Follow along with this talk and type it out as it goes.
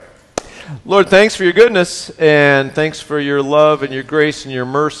Lord, thanks for your goodness, and thanks for your love and your grace and your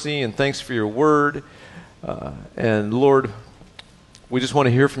mercy, and thanks for your word. And Lord, we just want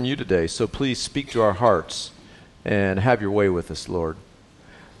to hear from you today, so please speak to our hearts and have your way with us, Lord.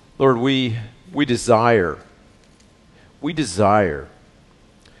 Lord, we desire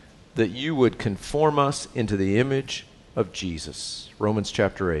that you would conform us into the image of Jesus, Romans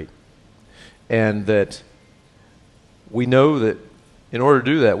chapter 8, and that we know that in order to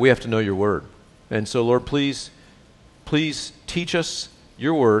do that, we have to know your word. And so, Lord, please teach us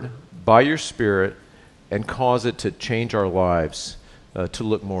your word by your Spirit and cause it to change our lives to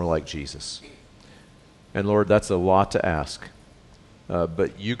look more like Jesus. And Lord, that's a lot to ask.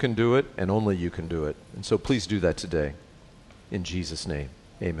 But you can do it, and only you can do it. And so please do that today. In Jesus' name,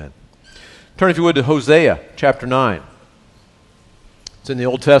 amen. Turn, if you would, to Hosea chapter 9. It's in the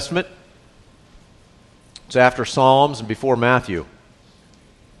Old Testament. It's after Psalms and before Matthew.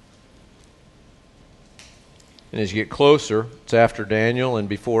 And as you get closer, it's after Daniel and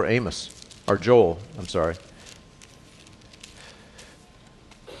before Amos, or Joel, I'm sorry.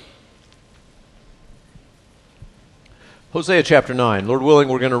 Hosea chapter 9. Lord willing,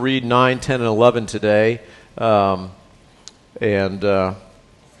 we're going to read 9, 10, and 11 today.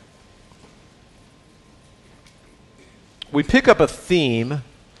 We pick up a theme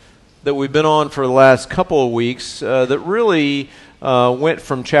that we've been on for the last couple of weeks that really went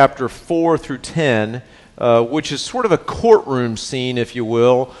from chapter 4 through 10, which is sort of a courtroom scene, if you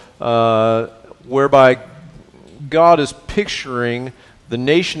will, whereby God is picturing the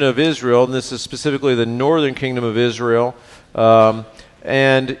nation of Israel, and this is specifically the northern kingdom of Israel,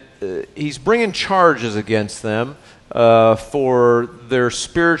 and he's bringing charges against them for their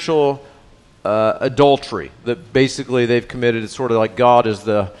spiritual adultery that basically they've committed. It's sort of like God is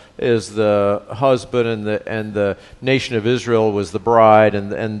the husband and the nation of Israel was the bride,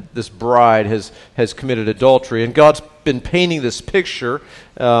 and this bride has committed adultery. And God's been painting this picture,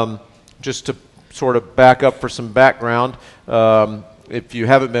 just to sort of back up for some background, if you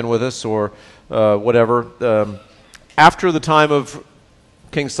haven't been with us or whatever. After the time of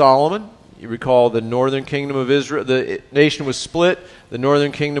King Solomon, you recall the northern kingdom of Israel, the nation was split. The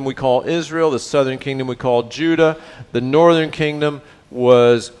northern kingdom we call Israel, the southern kingdom we call Judah. The northern kingdom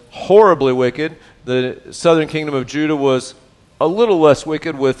was horribly wicked. The southern kingdom of Judah was a little less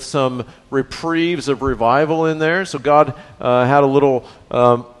wicked with some reprieves of revival in there. So God had a little,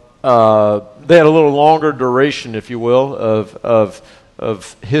 they had a little longer duration, if you will,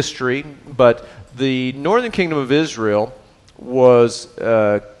 of history. But the northern kingdom of Israel was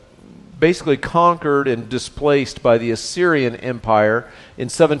basically conquered and displaced by the Assyrian Empire in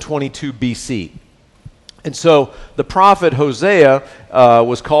 722 BC. And so the prophet Hosea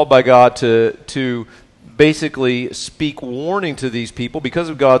was called by God to basically speak warning to these people. Because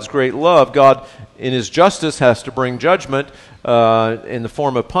of God's great love, God in his justice has to bring judgment in the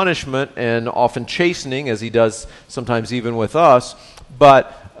form of punishment and often chastening, as he does sometimes even with us.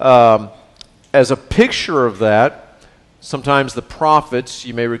 But as a picture of that, sometimes the prophets,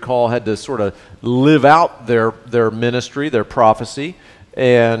 you may recall, had to sort of live out their ministry, their prophecy.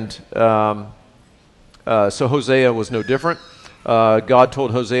 And so Hosea was no different. God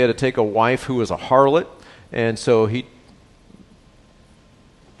told Hosea to take a wife who was a harlot. And so he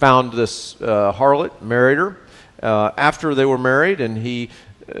found this harlot, married her. After they were married, and he,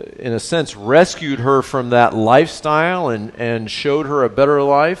 in a sense, rescued her from that lifestyle and showed her a better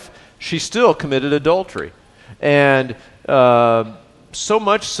life, she still committed adultery. And so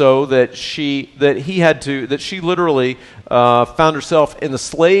much so that she literally found herself in the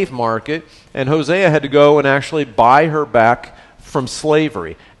slave market, and Hosea had to go and actually buy her back from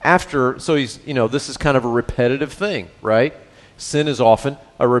slavery. So this is kind of a repetitive thing, right? Sin is often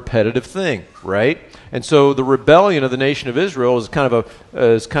a repetitive thing, right? And so the rebellion of the nation of Israel is kind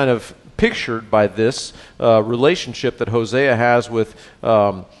of pictured by this relationship that Hosea has with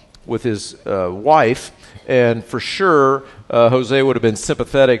his wife. And for sure, Hosea would have been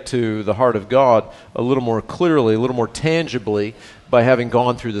sympathetic to the heart of God a little more clearly, a little more tangibly by having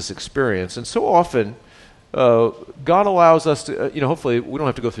gone through this experience. And so often, God allows us to, hopefully we don't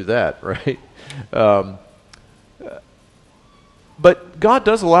have to go through that, right? But God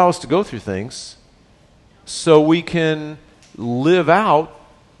does allow us to go through things so we can live out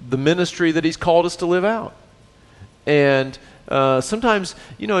the ministry that he's called us to live out. And sometimes,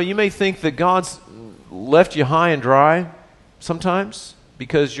 you may think that God's left you high and dry sometimes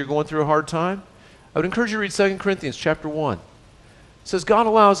because you're going through a hard time. I would encourage you to read 2 Corinthians chapter 1. It says God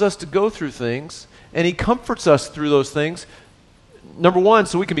allows us to go through things, and he comforts us through those things. Number one,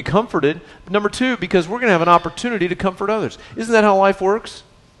 so we can be comforted. Number two, because we're going to have an opportunity to comfort others. Isn't that how life works?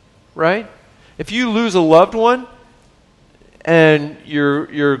 right? If you lose a loved one and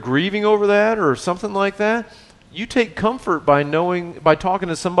you're grieving over that or something like that, you take comfort by talking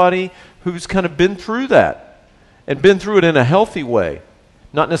to somebody who's kind of been through that and been through it in a healthy way.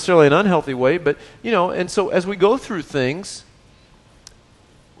 Not necessarily an unhealthy way, but, and so as we go through things,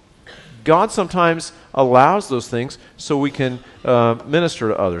 God sometimes allows those things so we can minister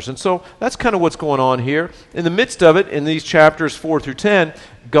to others. And so that's kind of what's going on here. In the midst of it, in these chapters 4 through 10,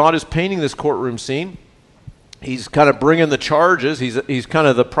 God is painting this courtroom scene. He's kind of bringing the charges. He's kind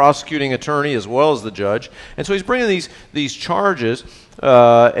of the prosecuting attorney as well as the judge. And so he's bringing these charges,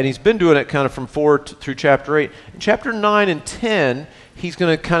 and he's been doing it kind of from 4 through chapter 8. In chapter 9 and 10, he's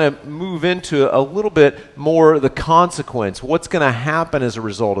going to kind of move into a little bit more the consequence, what's going to happen as a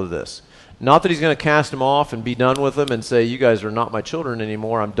result of this. Not that he's going to cast them off and be done with them and say, you guys are not my children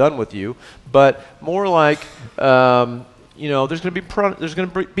anymore, I'm done with you, but more like, there's going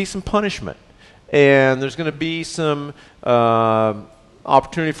to be some punishment. And there's going to be some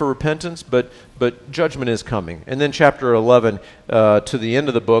opportunity for repentance, but judgment is coming. And then chapter 11, to the end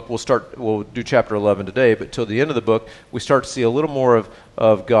of the book, we'll do chapter 11 today, but till the end of the book, we start to see a little more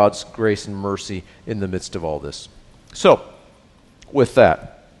of God's grace and mercy in the midst of all this. So, with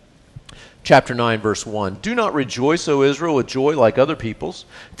that, chapter 9, verse 1, do not rejoice, O Israel, with joy like other peoples,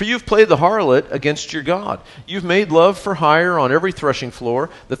 for you've played the harlot against your God. You've made love for hire on every threshing floor.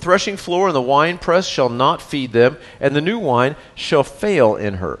 The threshing floor and the winepress shall not feed them, and the new wine shall fail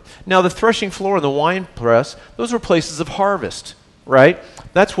in her. Now, the threshing floor and the winepress, those are places of harvest, right?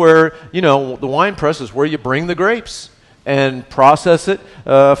 That's where, the winepress is where you bring the grapes and process it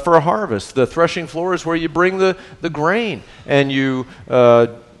for a harvest. The threshing floor is where you bring the grain and you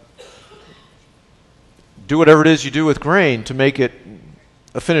do whatever it is you do with grain to make it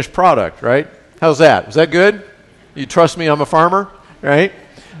a finished product, right? How's that? Is that good? You trust me, I'm a farmer, right?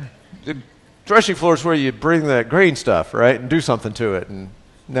 The threshing floor is where you bring that grain stuff, right, and do something to it, and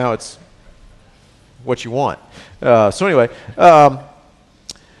now it's what you want. So anyway, but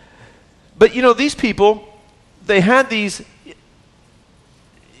these people, they had these,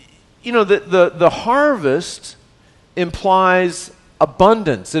 the harvest implies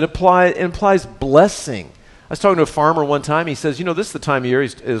abundance. It implies blessing. I was talking to a farmer one time. He says, this is the time of year,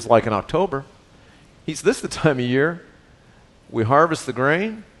 is like in October. This is the time of year we harvest the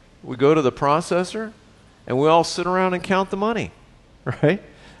grain, we go to the processor, and we all sit around and count the money, right?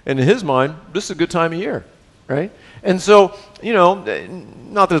 And in his mind, this is a good time of year, right? And so,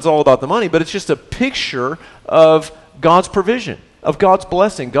 not that it's all about the money, but it's just a picture of God's provision, of God's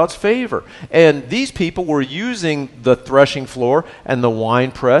blessing, God's favor. And these people were using the threshing floor and the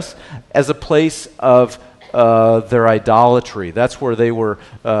wine press as a place of their idolatry. That's where they were,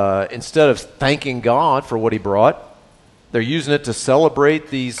 instead of thanking God for what he brought, they're using it to celebrate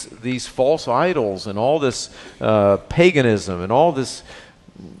these false idols and all this paganism and all this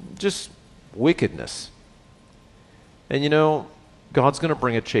just wickedness. And God's going to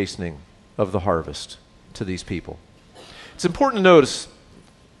bring a chastening of the harvest to these people. It's important to notice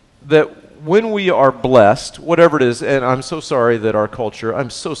that when we are blessed, whatever it is, and I'm so sorry that our culture, I'm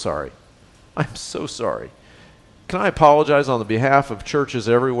so sorry. Can I apologize on the behalf of churches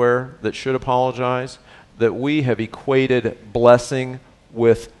everywhere that should apologize, that we have equated blessing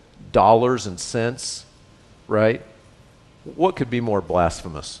with dollars and cents, right? What could be more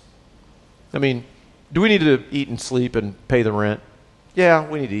blasphemous? I mean, do we need to eat and sleep and pay the rent? Yeah,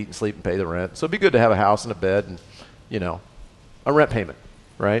 we need to eat and sleep and pay the rent. So it'd be good to have a house and a bed and, a rent payment,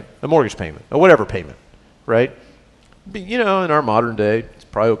 right? A mortgage payment, or whatever payment, right? In our modern day, it's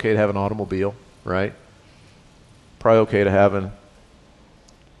probably okay to have an automobile, right? Probably okay to have a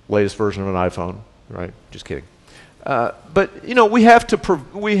latest version of an iPhone, right? Just kidding. But we have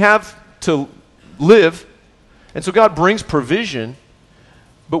to live, and so God brings provision.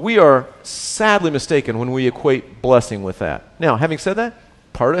 But we are sadly mistaken when we equate blessing with that. Now, having said that,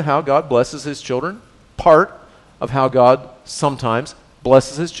 part of how God blesses his children, part of how God sometimes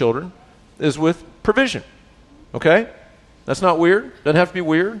blesses his children is with provision. Okay? That's not weird. Doesn't have to be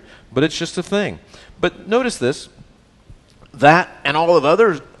weird, but it's just a thing. But notice this, that and all of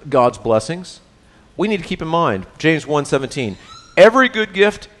other God's blessings, we need to keep in mind. James 1:17, every good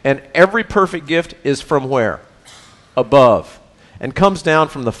gift and every perfect gift is from where? Above. And comes down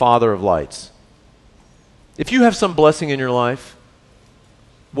from the Father of lights. If you have some blessing in your life,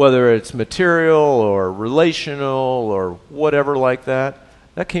 whether it's material or relational or whatever like that,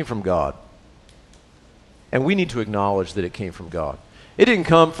 that came from God. And we need to acknowledge that it came from God. It didn't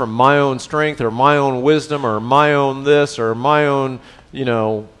come from my own strength or my own wisdom or my own this or my own,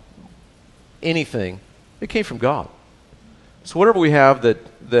 anything. It came from God. So whatever we have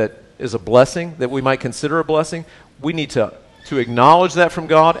that is a blessing, that we might consider a blessing, we need to acknowledge that from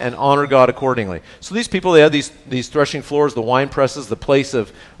God and honor God accordingly. So these people, they had these threshing floors, the wine presses, the place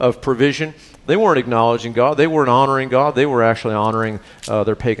of provision. They weren't acknowledging God. They weren't honoring God. They were actually honoring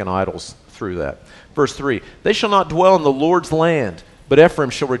their pagan idols through that. Verse 3, they shall not dwell in the Lord's land, but Ephraim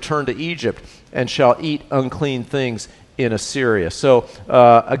shall return to Egypt and shall eat unclean things in Assyria. So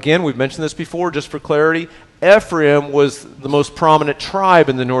again, we've mentioned this before, just for clarity. Ephraim was the most prominent tribe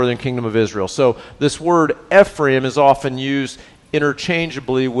in the northern kingdom of Israel. So this word Ephraim is often used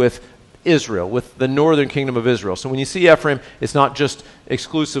interchangeably with Israel, with the northern kingdom of Israel. So when you see Ephraim, it's not just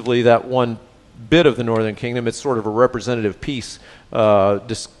exclusively that one bit of the northern kingdom. It's sort of a representative piece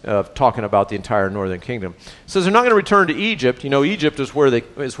talking about the entire northern kingdom. It says they're not going to return to Egypt. You know, Egypt is where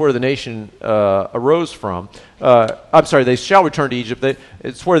the nation arose from. I'm sorry, they shall return to Egypt.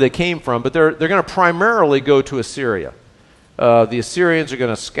 It's where they came from, but they're going to primarily go to Assyria. The Assyrians are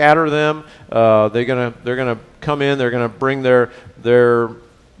going to scatter them. They're going to come in. They're going to bring their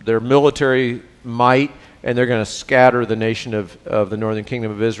military might, and they're going to scatter the nation of the northern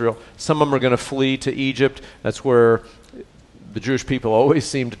kingdom of Israel. Some of them are going to flee to Egypt. That's where the Jewish people always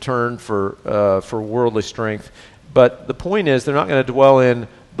seem to turn for worldly strength. But the point is, they're not going to dwell in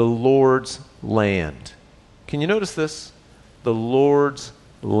the Lord's land. Can you notice this? The Lord's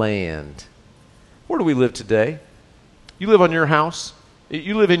land. Where do we live today? You live on your house?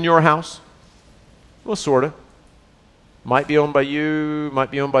 You live in your house? Well, sort of. Might be owned by you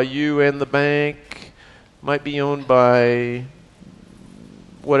and the bank. Might be owned by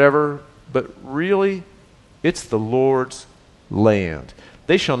whatever, but really, it's the Lord's land.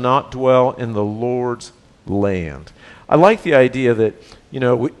 They shall not dwell in the Lord's land. I like the idea that, you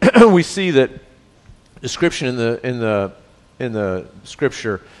know, we see that description in the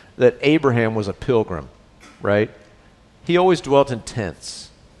scripture that Abraham was a pilgrim, right? He always dwelt in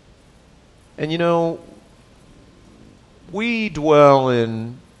tents. And you know, we dwell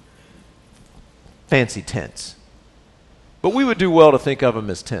in fancy tents. But we would do well to think of them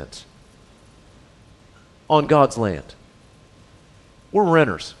as tents. On God's land. We're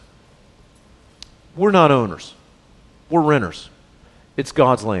renters. We're not owners. We're renters. It's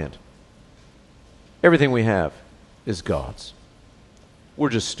God's land. Everything we have is God's. We're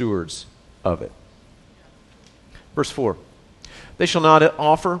just stewards of it. Verse 4. They shall not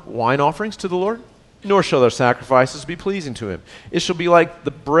offer wine offerings to the Lord, nor shall their sacrifices be pleasing to him. It shall be like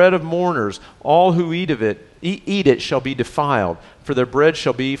the bread of mourners. All who eat it shall be defiled, for their bread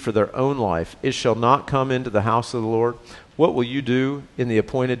shall be for their own life. It shall not come into the house of the Lord. What will you do in the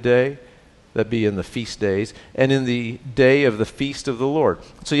appointed day? That be in the feast days, and in the day of the feast of the Lord.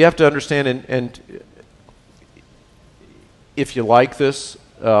 So you have to understand, and if you like this,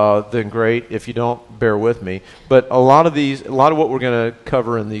 then great. If you don't, bear with me. But a lot of what we're going to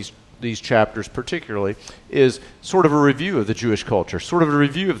cover in these chapters particularly is sort of a review of the Jewish culture, sort of a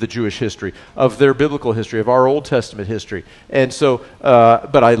review of the Jewish history, of their biblical history, of our Old Testament history. And so,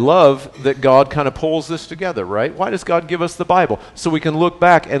 but I love that God kind of pulls this together, right? Why does God give us the Bible? So we can look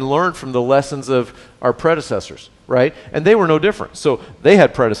back and learn from the lessons of our predecessors, right? And they were no different. So they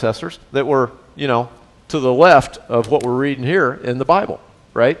had predecessors that were, you know, to the left of what we're reading here in the Bible,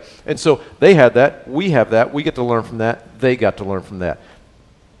 right? And so they had that, we have that, we get to learn from that, they got to learn from that.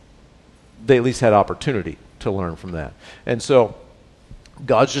 They at least had opportunity to learn from that. And so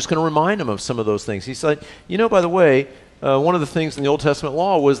God's just going to remind them of some of those things. He said, you know, by the way, one of the things in the Old Testament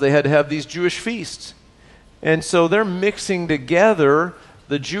law was they had to have these Jewish feasts. And so they're mixing together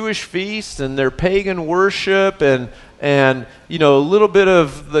the Jewish feasts and their pagan worship and you know, a little bit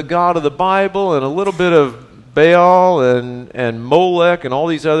of the God of the Bible and a little bit of Baal and Molech and all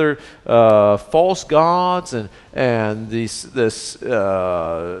these other false gods and this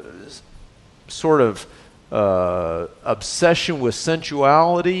sort of obsession with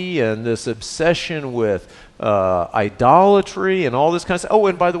sensuality and this obsession with idolatry and all this kind of stuff. Oh,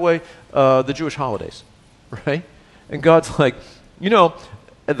 and by the way, the Jewish holidays, right? And God's like, you know,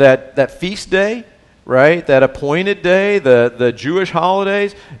 that feast day, right? That appointed day, the Jewish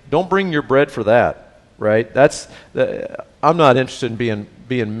holidays, don't bring your bread for that, right? I'm not interested in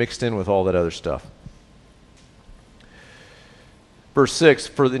being mixed in with all that other stuff. Verse 6,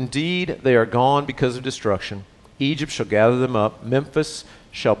 for indeed they are gone because of destruction. Egypt shall gather them up. Memphis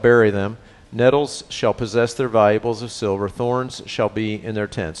shall bury them. Nettles shall possess their valuables of silver. Thorns shall be in their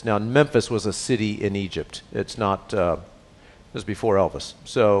tents. Now, Memphis was a city in Egypt. It's not, it was before Elvis.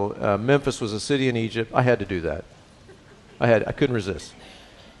 So Memphis was a city in Egypt. I had to do that. I couldn't resist.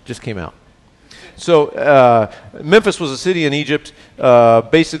 Just came out. So Memphis was a city in Egypt.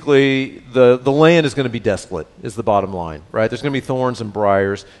 Basically, the land is going to be desolate, is the bottom line, right? There's going to be thorns and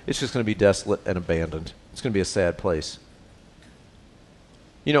briars. It's just going to be desolate and abandoned. It's going to be a sad place.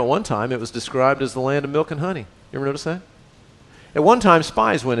 You know, at one time, it was described as the land of milk and honey. You ever notice that? At one time,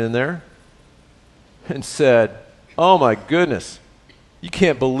 spies went in there and said, oh my goodness, you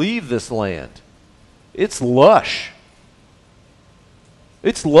can't believe this land. It's lush.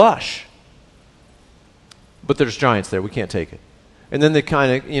 It's lush. But there's giants there. We can't take it. And then they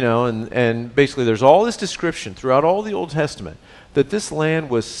kind of, and basically there's all this description throughout all the Old Testament that this land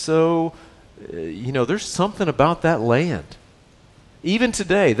was so, there's something about that land. Even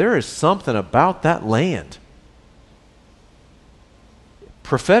today, there is something about that land.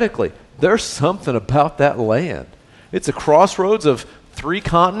 Prophetically, there's something about that land. It's a crossroads of 3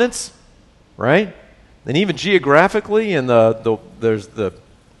 continents, right? And even geographically, and there's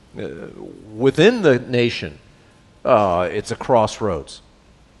within the nation, it's a crossroads.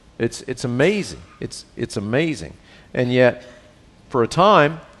 It's amazing. It's amazing. And yet, for a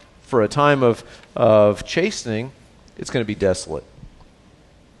time of chastening, it's going to be desolate.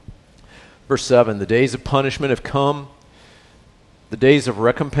 Verse 7, the days of punishment have come. The days of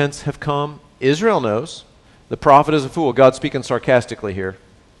recompense have come. Israel knows. The prophet is a fool. God's speaking sarcastically here.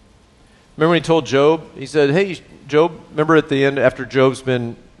 Remember when he told Job? He said, hey, Job, remember at the end after Job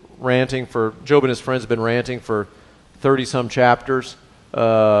and his friends have been ranting for 30-some chapters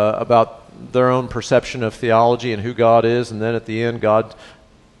about their own perception of theology and who God is, and then at the end God,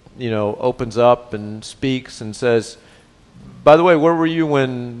 opens up and speaks and says, by the way, where were you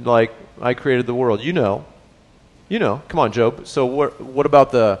when, I created the world? You know. Come on, Job. So what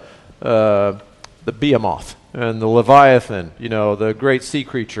about the behemoth and the Leviathan, the great sea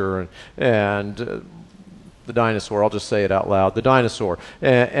creature and the dinosaur? I'll just say it out loud. The dinosaur.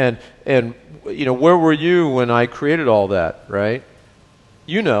 And where were you when I created all that, right?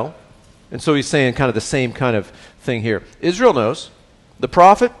 And so he's saying kind of the same kind of thing here. Israel knows. The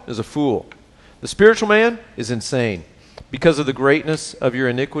prophet is a fool. The spiritual man is insane, because of the greatness of your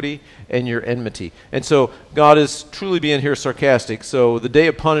iniquity and your enmity. And so God is truly being here sarcastic. So the day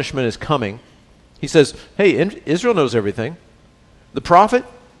of punishment is coming. He says, hey, Israel knows everything. The prophet,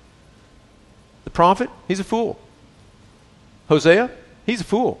 he's a fool. Hosea, he's a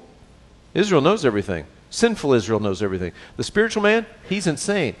fool. Israel knows everything. Sinful Israel knows everything. The spiritual man, he's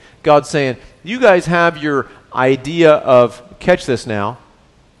insane. God's saying, you guys have your idea of, catch this now.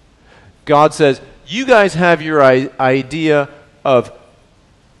 God says, you guys have your idea of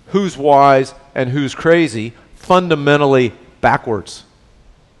who's wise and who's crazy fundamentally backwards.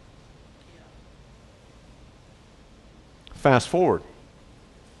 Fast forward.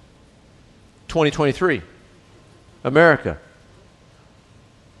 2023. America.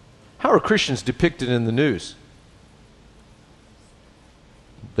 How are Christians depicted in the news?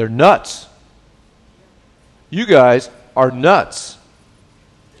 They're nuts. You guys are nuts.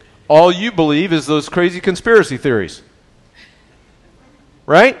 All you believe is those crazy conspiracy theories.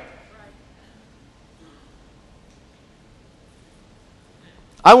 Right?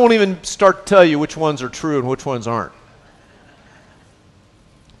 I won't even start to tell you which ones are true and which ones aren't.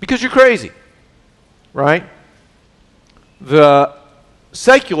 Because you're crazy. Right? The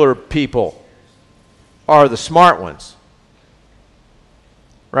secular people are the smart ones.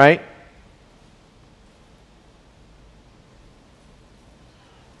 Right?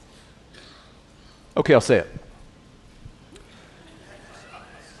 Okay, I'll say it.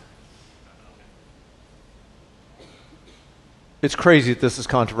 It's crazy that this is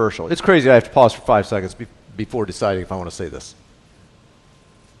controversial. It's crazy I have to pause for 5 seconds before deciding if I want to say this.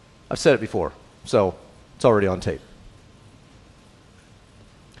 I've said it before, so it's already on tape.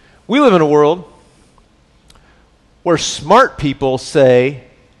 We live in a world where smart people say,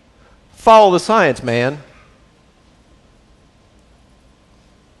 follow the science, man.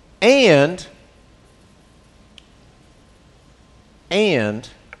 And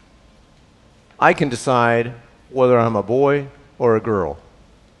I can decide whether I'm a boy or a girl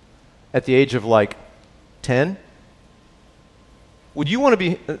at the age of 10. Would you want to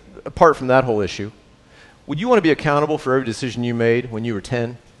be, apart from that whole issue, would you want to be accountable for every decision you made when you were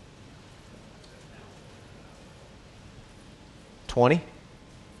 10? 20?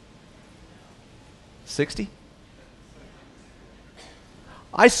 60?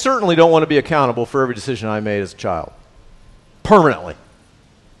 I certainly don't want to be accountable for every decision I made as a child. Permanently.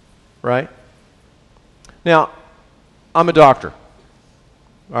 Right? Now, I'm a doctor.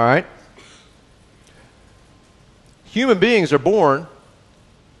 All right? Human beings are born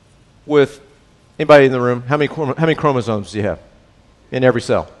with, anybody in the room, how many chromosomes do you have in every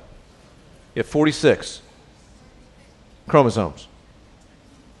cell? You have 46 chromosomes.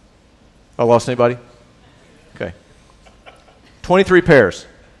 I lost anybody? Okay. 23 pairs.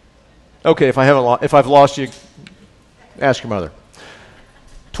 Okay, if I've lost you, ask your mother.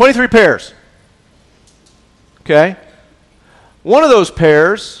 23 pairs. Okay? One of those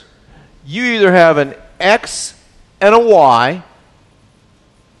pairs, you either have an X and a Y.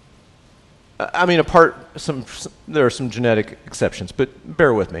 I mean, there are some genetic exceptions, but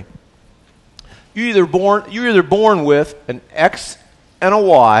bear with me. You're either born with an X and a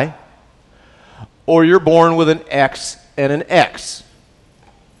Y, or you're born with an X and an X.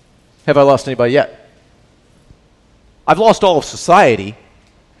 Have I lost anybody yet? I've lost all of society.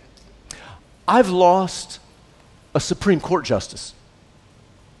 I've lost a Supreme Court justice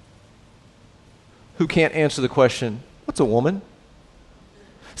who can't answer the question, what's a woman?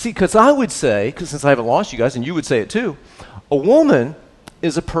 See, because I would say, because since I haven't lost you guys, and you would say it too, a woman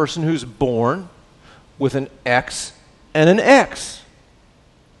is a person who's born with an X and an X,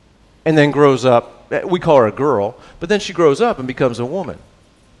 and then grows up. We call her a girl, but then she grows up and becomes a woman.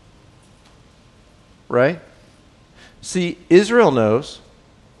 Right? See, Israel knows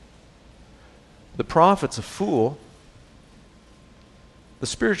the prophet's a fool. The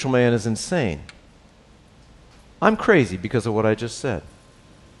spiritual man is insane. I'm crazy because of what I just said.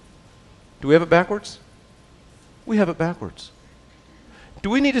 Do we have it backwards? We have it backwards.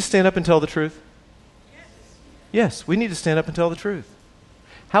 Do we need to stand up and tell the truth? Yes, we need to stand up and tell the truth.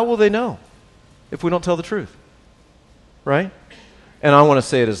 How will they know if we don't tell the truth? Right? And I want to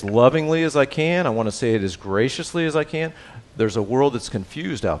say it as lovingly as I can. I want to say it as graciously as I can. There's a world that's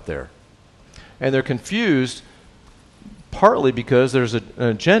confused out there. And they're confused partly because there's an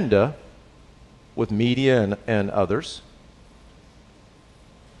agenda with media and others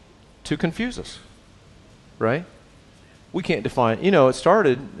to confuse us. Right? We can't define, it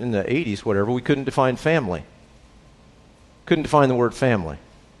started in the 80s, whatever. We couldn't define family. Couldn't define the word family.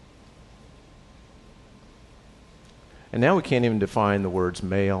 And now we can't even define the words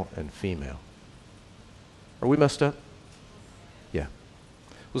male and female. Are we messed up? Yeah.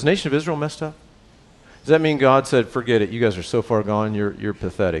 Was the nation of Israel messed up? Does that mean God said, forget it, you guys are so far gone, you're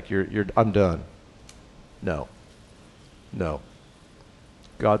pathetic, I'm done? No. No.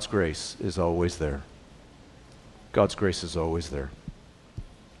 God's grace is always there. God's grace is always there.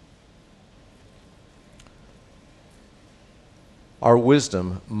 Our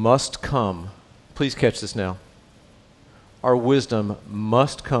wisdom must come, please catch this now. Our wisdom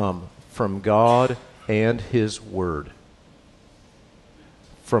must come from God and His Word.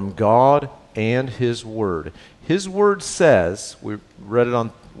 From God and His Word. His Word says, we read it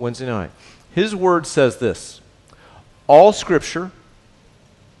on Wednesday night, His Word says this, all Scripture,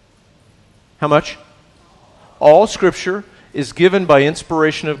 how much? All Scripture is given by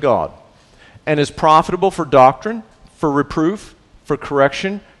inspiration of God and is profitable for doctrine, for reproof, for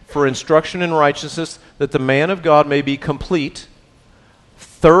correction, for instruction in righteousness, that the man of God may be complete,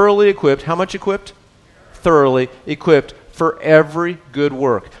 thoroughly equipped. How much equipped? Thoroughly equipped for every good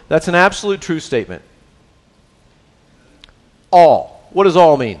work. That's an absolute true statement. All. What does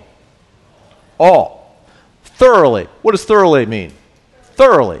all mean? All. Thoroughly. What does thoroughly mean?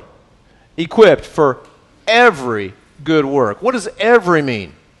 Thoroughly equipped for every good work. What does every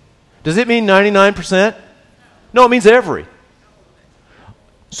mean? Does it mean 99%? No, it means every.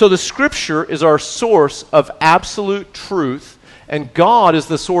 So the Scripture is our source of absolute truth, and God is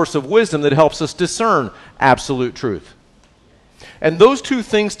the source of wisdom that helps us discern absolute truth. And those two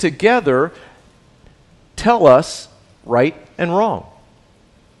things together tell us right and wrong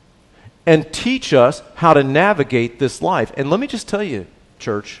and teach us how to navigate this life. And let me just tell you,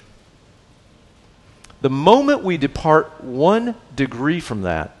 church, the moment we depart 1 degree from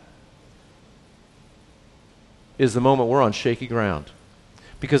that is the moment we're on shaky ground.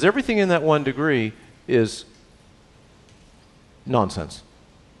 Because everything in that 1 degree is nonsense.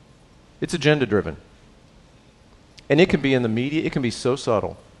 It's agenda-driven. And it can be in the media. It can be so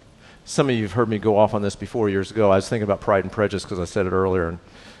subtle. Some of you have heard me go off on this before years ago. I was thinking about Pride and Prejudice because I said it earlier. And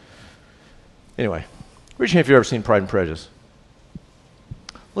anyway, raise your hand if you've ever seen Pride and Prejudice.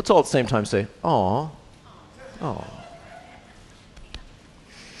 Let's all at the same time say, aw. Aw.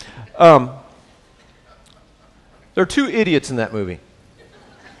 There are 2 idiots in that movie.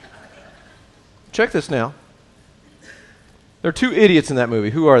 Check this now. There are 2 idiots in that movie.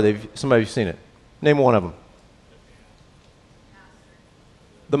 Who are they? Somebody's seen it. Name one of them.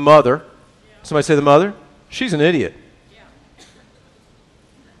 The mother. Somebody say the mother? She's an idiot.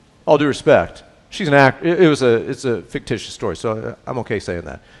 All due respect. She's an actor. It's a fictitious story, so I'm okay saying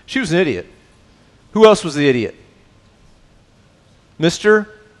that. She was an idiot. Who else was the idiot? Mr.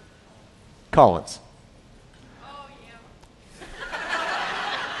 Collins?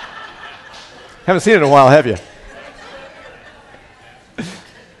 Haven't seen it in a while, have you?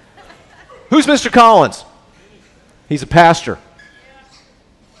 Who's Mr. Collins? He's a pastor.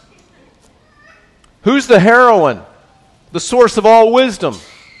 Who's the heroine? The source of all wisdom?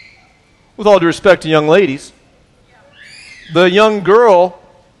 With all due respect to young ladies, the young girl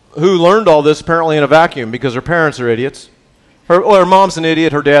who learned all this apparently in a vacuum because her parents are idiots. Her mom's an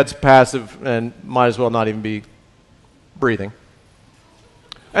idiot, her dad's passive and might as well not even be breathing.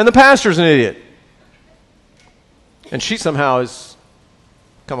 And the pastor's an idiot. And she somehow has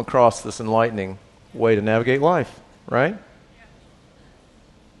come across this enlightening way to navigate life, right?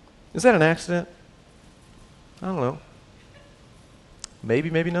 Is that an accident? I don't know. Maybe,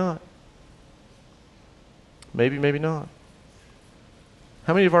 maybe not. Maybe, maybe not.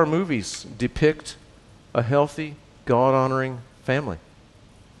 How many of our movies depict a healthy, God-honoring family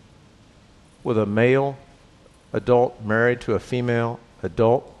with a male adult married to a female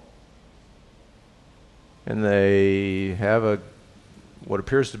adult, and they have what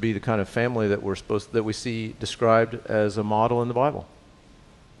appears to be the kind of family that we see described as a model in the Bible?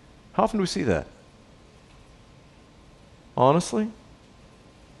 How often do we see that? Honestly,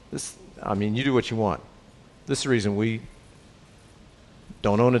 you do what you want. This is the reason we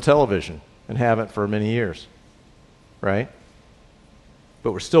don't own a television and haven't for many years, right?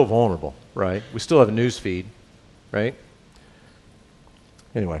 But we're still vulnerable, right? We still have a news feed, right?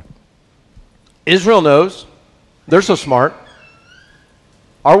 Anyway, Israel knows. They're so smart.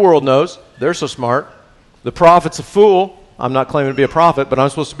 Our world knows. They're so smart. The prophet's a fool. I'm not claiming to be a prophet, but I'm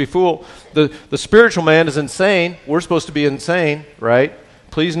supposed to be a fool. The spiritual man is insane. We're supposed to be insane, right?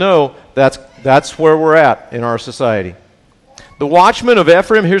 Please know that's where we're at in our society. The watchman of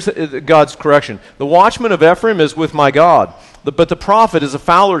Ephraim, here's God's correction. The watchman of Ephraim is with my God, but the prophet is a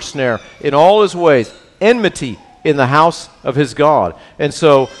fowler's snare in all his ways, enmity in the house of his God. And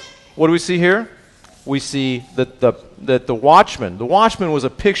so, what do we see here? We see that the watchman was a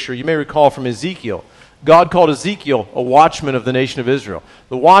picture, you may recall from Ezekiel. God called Ezekiel a watchman of the nation of Israel.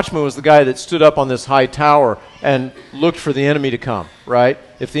 The watchman was the guy that stood up on this high tower and looked for the enemy to come, right?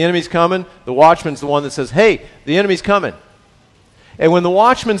 If the enemy's coming, the watchman's the one that says, hey, the enemy's coming. And when the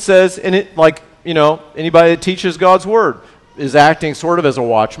watchman says, anybody that teaches God's word is acting sort of as a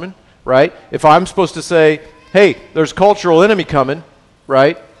watchman, right? If I'm supposed to say, hey, there's cultural enemy coming,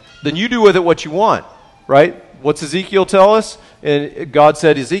 right? Then you do with it what you want, right? What's Ezekiel tell us? And God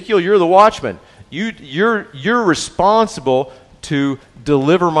said, Ezekiel, you're the watchman. You're responsible to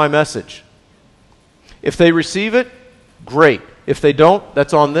deliver my message. If they receive it, great. If they don't,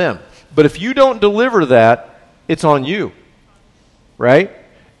 that's on them. But if you don't deliver that, it's on you, right?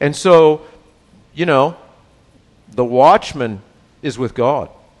 And so, the watchman is with God.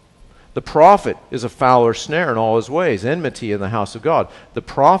 The prophet is a fowler's snare in all his ways, enmity in the house of God. The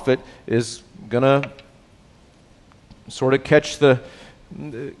prophet is going to sort of catch the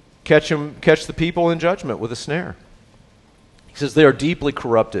people in judgment with a snare. He says they are deeply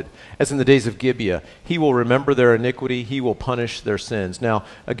corrupted, as in the days of Gibeah. He will remember their iniquity. He will punish their sins. Now,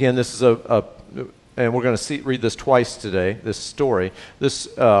 again, this is and we're going to read this twice today, this story.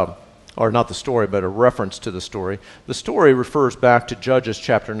 Or not the story, but a reference to the story. The story refers back to Judges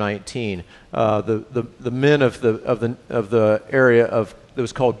chapter 19. The men of the area that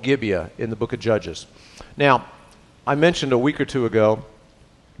was called Gibeah in the book of Judges. Now, I mentioned a week or two ago,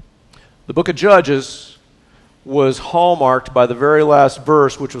 the book of Judges was hallmarked by the very last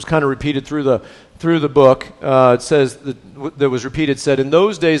verse, which was kind of repeated through the book. It says that was repeated, said, "In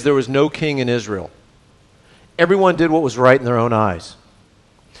those days there was no king in Israel. Everyone did what was right in their own eyes."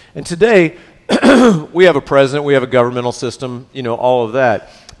 And today, we have a president, we have a governmental system, all of that.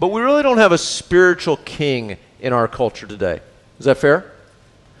 But we really don't have a spiritual king in our culture today. Is that fair?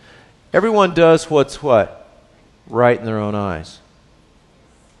 Everyone does what's what? Right in their own eyes.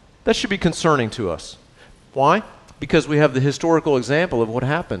 That should be concerning to us. Why? Because we have the historical example of what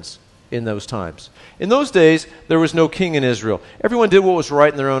happens in those times. In those days, there was no king in Israel. Everyone did what was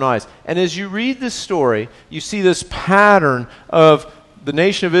right in their own eyes. And as you read this story, you see this pattern of the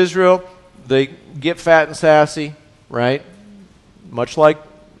nation of Israel. They get fat and sassy, right? Much like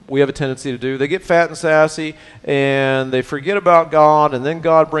we have a tendency to do. They get fat and sassy, and they forget about God, and then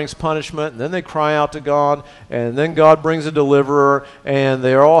God brings punishment, and then they cry out to God, and then God brings a deliverer, and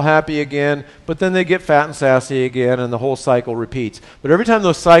they're all happy again, but then they get fat and sassy again, and the whole cycle repeats. But every time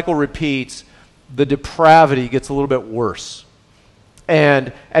the cycle repeats, the depravity gets a little bit worse.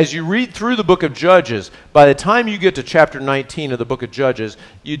 And as you read through the book of Judges, by the time you get to chapter 19 of the book of Judges,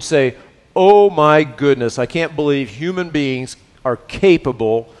 you'd say, oh my goodness, I can't believe human beings are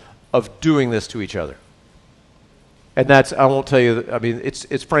capable of doing this to each other. And that's, I won't tell you, I mean,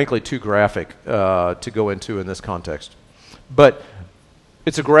 it's frankly too graphic to go into in this context. But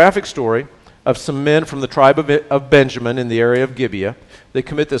it's a graphic story of some men from the tribe of Benjamin in the area of Gibeah. They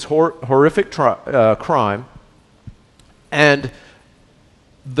commit this horrific crime, and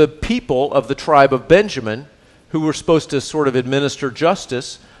the people of the tribe of Benjamin, who were supposed to sort of administer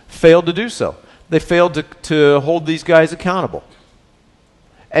justice, failed to do so. They failed to hold these guys accountable.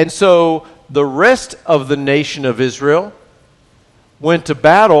 And so the rest of the nation of Israel went to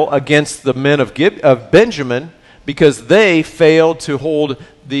battle against the men of Benjamin because they failed to hold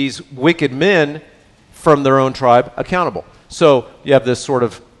these wicked men from their own tribe accountable. So you have this sort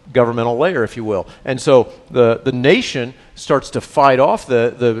of governmental layer, if you will. And so the nation starts to fight off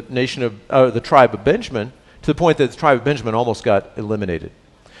the nation of the tribe of Benjamin to the point that the tribe of Benjamin almost got eliminated.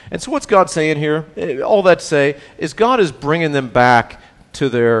 And so what's God saying here? All that to say is God is bringing them back to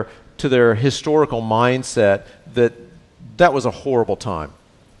their historical mindset that was a horrible time.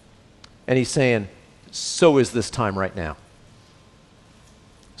 And he's saying, so is this time right now.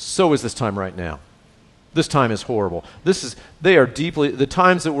 So is this time right now. This time is horrible. They are deeply, the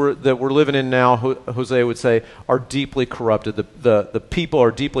times that we're living in now, Hosea would say, are deeply corrupted. The people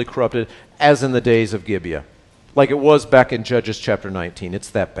are deeply corrupted, as in the days of Gibeah. Like it was back in Judges chapter 19. It's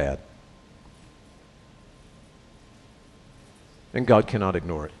that bad. And God cannot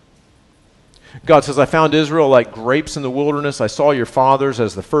ignore it. God says, I found Israel like grapes in the wilderness. I saw your fathers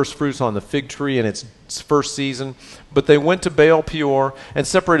as the first fruits on the fig tree in its first season. But they went to Baal Peor and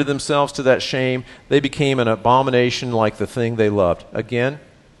separated themselves to that shame. They became an abomination like the thing they loved. Again,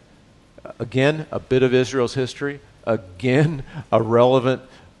 a bit of Israel's history. Again, a relevant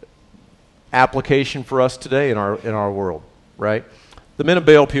application for us today in our world, right? The men of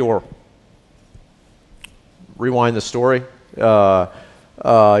Baal Peor. Rewind the story. You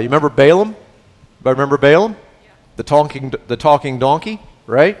remember Balaam? Remember Balaam? Yeah. The talking donkey,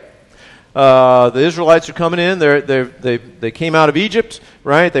 right? The Israelites are coming in. They came out of Egypt,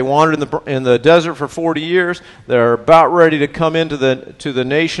 right? They wandered in the desert for 40 years. They're about ready to come into the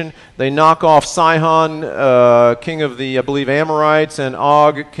nation. They knock off Sihon, king of the, I believe, Amorites, and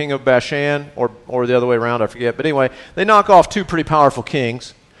Og, king of Bashan, or the other way around, I forget. But anyway, they knock off two pretty powerful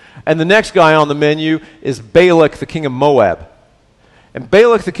kings. And the next guy on the menu is Balak, the king of Moab. And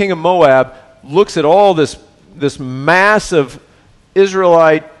Balak, the king of Moab, looks at all this massive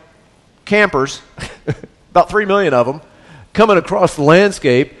Israelite campers, about 3 million of them, coming across the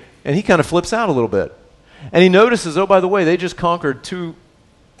landscape, and he kind of flips out a little bit. And he notices, oh, by the way, they just conquered two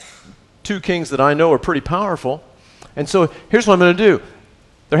kings that I know are pretty powerful. And so here's what I'm going to do.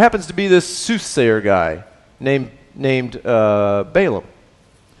 There happens to be this soothsayer guy named Balaam.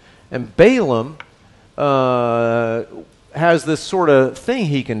 And Balaam has this sort of thing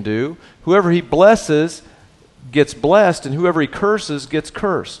he can do. Whoever he blesses gets blessed, and whoever he curses gets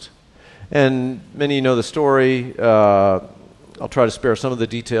cursed. And many of you know the story. I'll try to spare some of the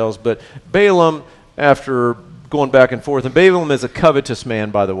details. But Balaam, after going back and forth, and Balaam is a covetous man,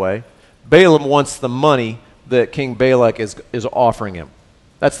 by the way. Balaam wants the money that King Balak is offering him.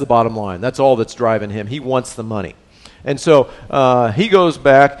 That's the bottom line. That's all that's driving him. He wants the money. And so he goes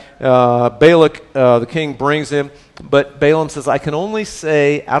back. Balak, the king, brings him. But Balaam says, I can only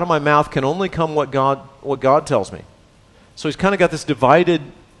say, out of my mouth can only come what God tells me. So he's kind of got this divided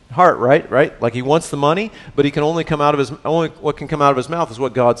heart, right? Like he wants the money, but he can only what can come out of his mouth is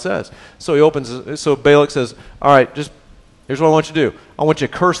what God says. So Balak says, all right, just here's what I want you to do. I want you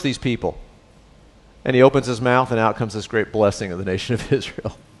to curse these people. And he opens his mouth, and out comes this great blessing of the nation of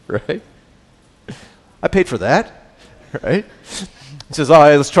Israel, right? I paid for that. Right? He says, all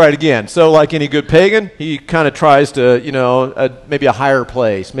right, let's try it again. So like any good pagan, he kind of tries to, maybe a higher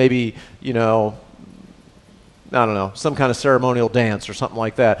place, maybe, I don't know, some kind of ceremonial dance or something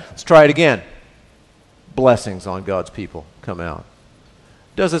like that. Let's try it again. Blessings on God's people come out.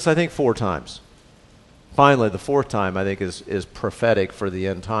 Does this, I think, 4 times. Finally, the 4th time, I think, is prophetic for the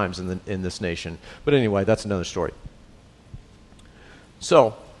end times in this nation. But anyway, that's another story.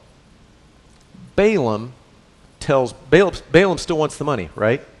 So, Balaam still wants the money,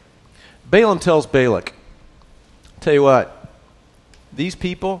 right? Balaam tells Balak, tell you what, these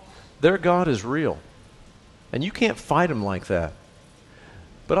people, their God is real. And you can't fight them like that.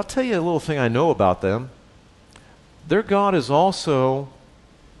 But I'll tell you a little thing I know about them. Their God is also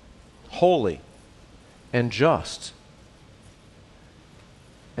holy and just.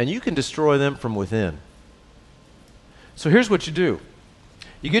 And you can destroy them from within. So here's what you do.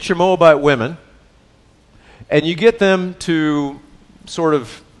 You get your Moabite women, and you get them to sort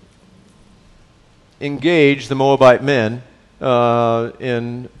of engage the Moabite men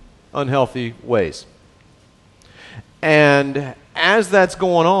in unhealthy ways. And as that's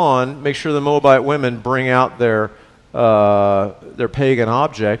going on, make sure the Moabite women bring out their pagan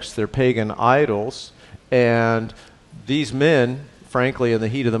objects, their pagan idols, and these men, frankly, in the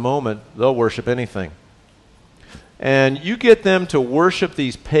heat of the moment, they'll worship anything. And you get them to worship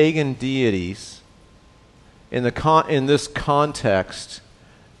these pagan deities in this context,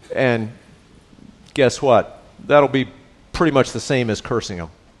 and guess what? That'll be pretty much the same as cursing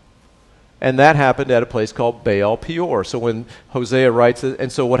them. And that happened at a place called Baal Peor. So when Hosea writes it,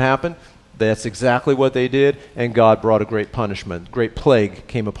 and so what happened? That's exactly what they did, and God brought a great punishment. Great plague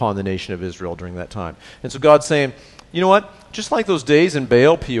came upon the nation of Israel during that time. And so God's saying, you know what? Just like those days in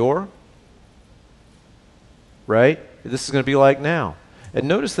Baal Peor, right? This is going to be like now. And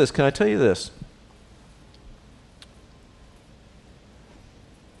notice this. Can I tell you this?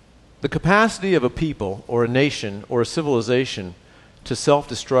 The capacity of a people or a nation or a civilization to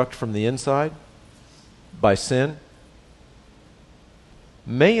self-destruct from the inside by sin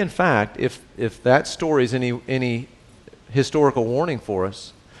may, in fact, if that story is any historical warning for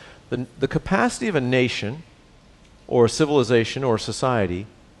us, the capacity of a nation or a civilization or a society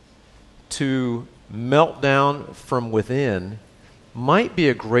to melt down from within might be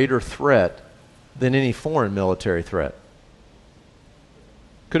a greater threat than any foreign military threat.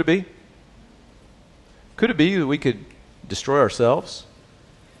 Could it be? Could it be that we could destroy ourselves?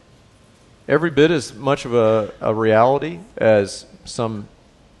 Every bit as much of a reality as some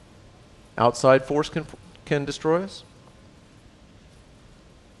outside force can destroy us?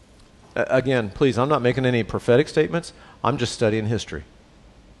 Again, please, I'm not making any prophetic statements. I'm just studying history.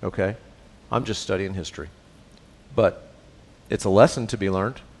 Okay? I'm just studying history. But it's a lesson to be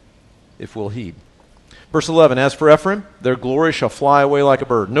learned if we'll heed. Verse 11, as for Ephraim, their glory shall fly away like a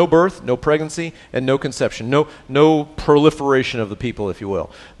bird. No birth, no pregnancy, and no conception. No proliferation of the people, if you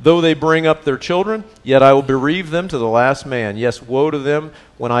will. Though they bring up their children, yet I will bereave them to the last man. Yes, woe to them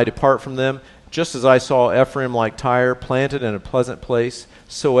when I depart from them. Just as I saw Ephraim like Tyre, planted in a pleasant place,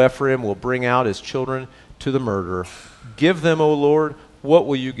 so Ephraim will bring out his children to the murderer. Give them, O Lord, what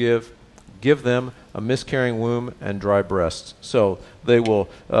will you give? Give them a miscarrying womb and dry breasts. So they will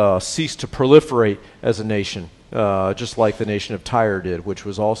cease to proliferate as a nation, just like the nation of Tyre did, which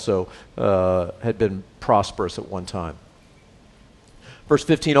was also had been prosperous at one time. Verse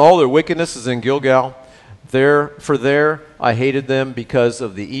 15, all their wickedness is in Gilgal. There I hated them because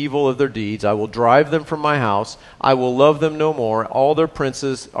of the evil of their deeds. I will drive them from my house. I will love them no more. All their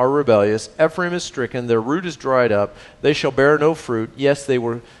princes are rebellious. Ephraim is stricken. Their root is dried up. They shall bear no fruit. Yes,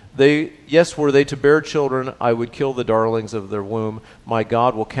 were they to bear children, I would kill the darlings of their womb. My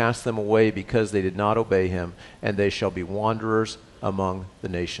God will cast them away because they did not obey him, and they shall be wanderers among the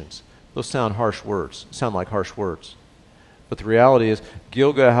nations. Those sound like harsh words. But the reality is,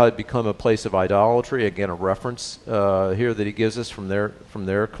 Gilgal had become a place of idolatry. Again, a reference here that he gives us from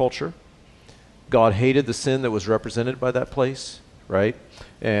their culture. God hated the sin that was represented by that place, right?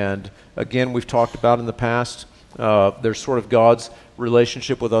 And again, we've talked about in the past, there's sort of God's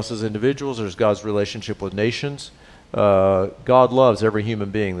relationship with us as individuals. There's God's relationship with nations. God loves every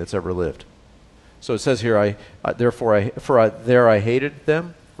human being that's ever lived. So it says here, I hated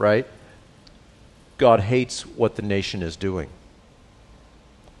them, right? God hates what the nation is doing.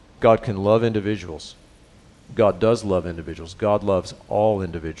 God can love individuals. God does love individuals. God loves all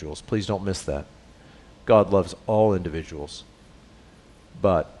individuals. Please don't miss that. God loves all individuals.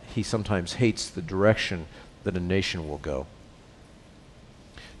 But he sometimes hates the direction that a nation will go.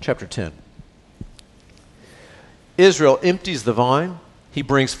 Chapter 10. Israel empties the vine. He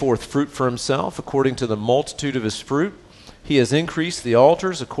brings forth fruit for himself according to the multitude of his fruit. He has increased the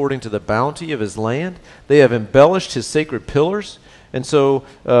altars according to the bounty of his land. They have embellished his sacred pillars. And so,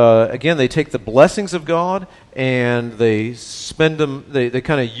 again, they take the blessings of God and they spend them, they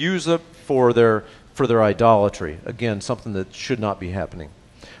kind of use up for their idolatry. Again, something that should not be happening.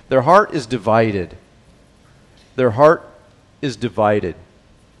 Their heart is divided. Their heart is divided.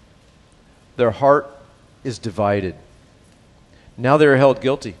 Their heart is divided. Now they are held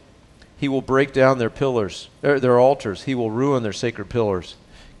guilty. He will break down their pillars, their altars. He will ruin their sacred pillars.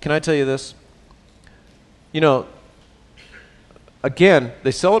 Can I tell you this? You know, again,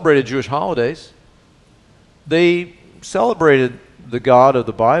 they celebrated Jewish holidays. They celebrated the God of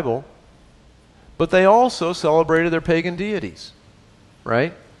the Bible, but they also celebrated their pagan deities,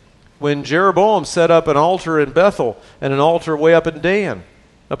 right? When Jeroboam set up an altar in Bethel and an altar way up in Dan,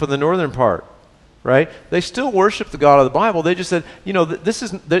 up in the northern part, right? They still worship the God of the Bible. They just said, you know, this is.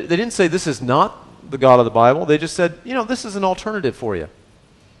 They didn't say this is not the God of the Bible. They just said, you know, this is an alternative for you.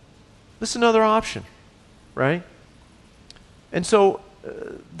 This is another option, right? And so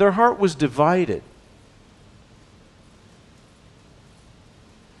their heart was divided.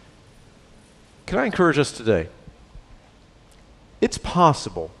 Can I encourage us today? It's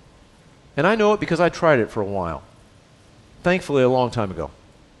possible, and I know it because I tried it for a while, thankfully a long time ago.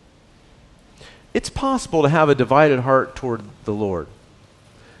 It's possible to have a divided heart toward the Lord.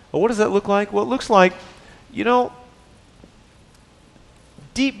 Well, what does that look like? Well, it looks like,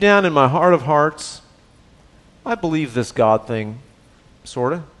 deep down in my heart of hearts, I believe this God thing,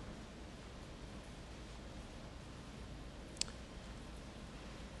 sort of.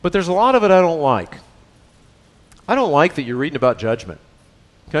 But there's a lot of it I don't like. I don't like that you're reading about judgment.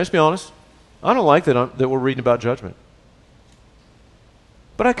 Can I just be honest? I don't like that we're reading about judgment.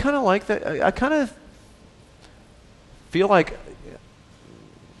 But I kind of like that. I kind of feel like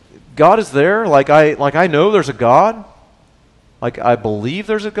God is there. Like I know there's a God. Like I believe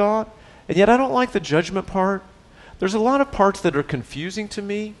there's a God. And yet I don't like the judgment part. There's a lot of parts that are confusing to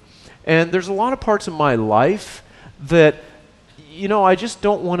me. And there's a lot of parts of my life that, I just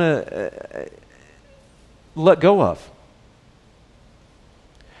don't want to let go of.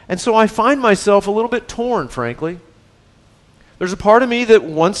 And so I find myself a little bit torn, frankly. There's a part of me that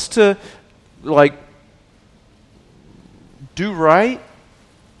wants to, do right.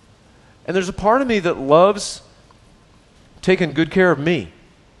 And there's a part of me that loves taking good care of me.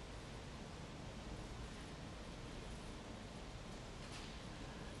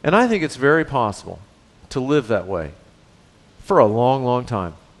 And I think it's very possible to live that way for a long, long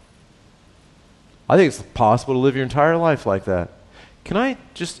time. I think it's possible to live your entire life like that.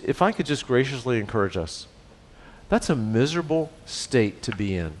 If I could just graciously encourage us, that's a miserable state to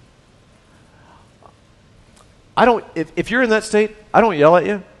be in. If you're in that state, I don't yell at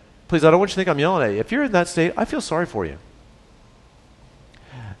you. Please, I don't want you to think I'm yelling at you. If you're in that state, I feel sorry for you.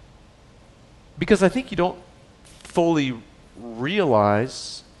 Because I think you don't fully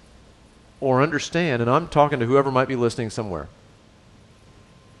realize or understand, and I'm talking to whoever might be listening somewhere.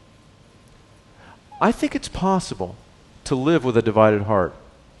 I think it's possible to live with a divided heart.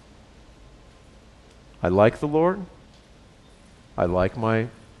 I like the Lord. I like my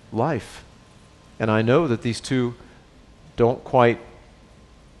life. And I know that these two don't quite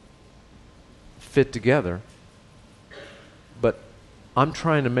fit together, but I'm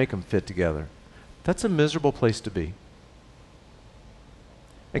trying to make them fit together. That's a miserable place to be.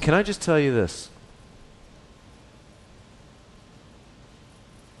 And can I just tell you this?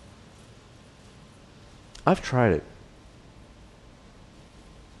 I've tried it.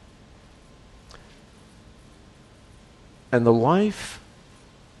 And the life,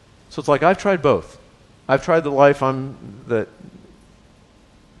 so it's like I've tried both. I've tried the life the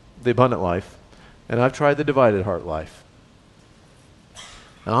abundant life, and I've tried the divided heart life.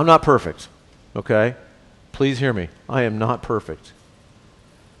 And I'm not perfect, okay? Please hear me. I am not perfect.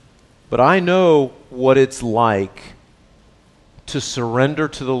 But I know what it's like to surrender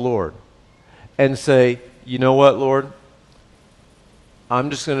to the Lord and say, you know what, Lord? I'm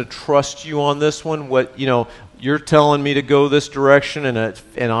just going to trust you on this one. You're telling me to go this direction,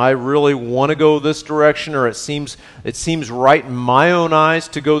 and I really want to go this direction, or it seems right in my own eyes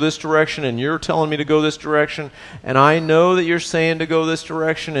to go this direction, and you're telling me to go this direction, and I know that you're saying to go this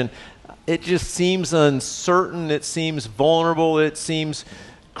direction, and it just seems uncertain. It seems vulnerable. It seems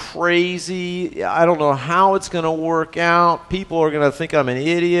crazy. I don't know how it's going to work out. People are going to think I'm an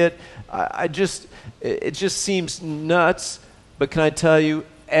idiot. It just seems nuts. But can I tell you,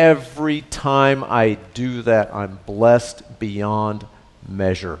 every time I do that, I'm blessed beyond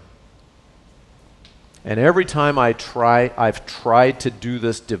measure. And every time I've tried to do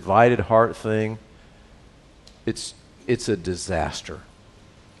this divided heart thing, it's a disaster.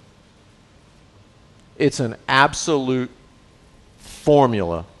 It's an absolute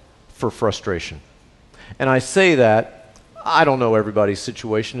formula for frustration. And I say that, I don't know everybody's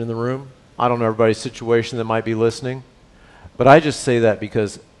situation in the room. I don't know everybody's situation that might be listening. But I just say that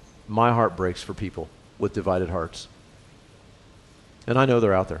because my heart breaks for people with divided hearts. And I know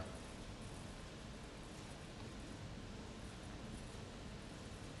they're out there.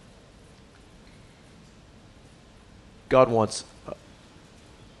 God wants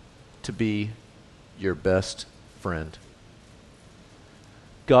to be your best friend.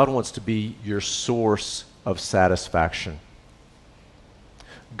 God wants to be your source of satisfaction.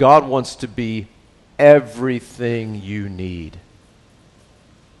 God wants to be everything you need.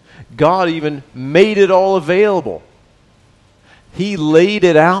 God even made it all available. He laid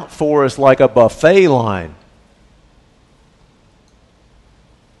it out for us like a buffet line.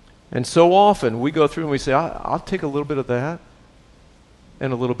 And so often we go through and we say, I'll take a little bit of that,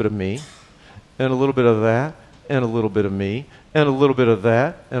 and a little bit of me, and a little bit of that, and a little bit of me, and a little bit of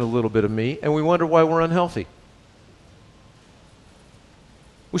that, and a little bit of me, and we wonder why we're unhealthy.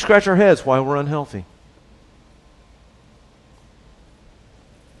 We scratch our heads why we're unhealthy.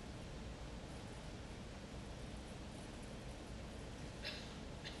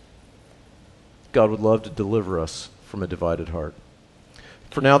 God would love to deliver us from a divided heart.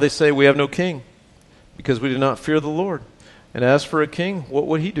 For now they say we have no king because we do not fear the Lord. And as for a king, what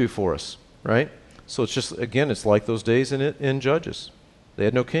would he do for us? Right? So it's just, again, it's like those days in Judges. They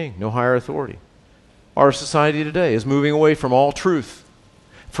had no king, no higher authority. Our society today is moving away from all truth,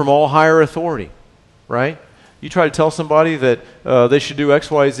 from all higher authority. Right? You try to tell somebody that they should do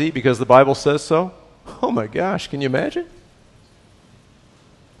X, Y, Z because the Bible says so. Oh my gosh, can you imagine?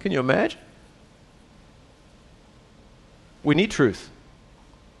 Can you imagine? We need truth.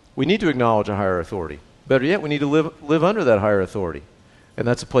 We need to acknowledge a higher authority. Better yet, we need to live under that higher authority. And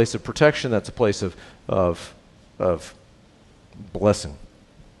that's a place of protection. That's a place of blessing.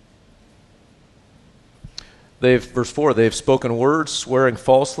 Verse 4, they have spoken words, swearing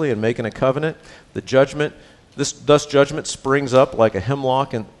falsely and making a covenant. Thus judgment springs up like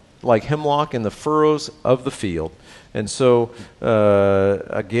hemlock in the furrows of the field. And so,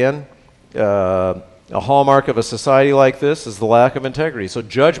 again, a hallmark of a society like this is the lack of integrity. So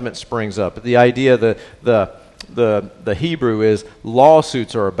judgment springs up. The idea, the Hebrew is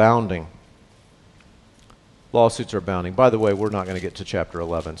lawsuits are abounding. Lawsuits are abounding. By the way, we're not going to get to chapter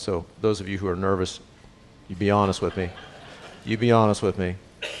 11. So those of you who are nervous, you be honest with me. You be honest with me.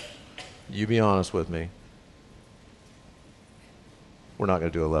 You be honest with me. We're not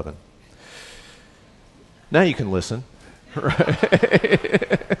going to do 11. Now you can listen.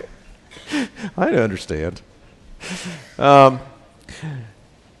 Right? I understand. They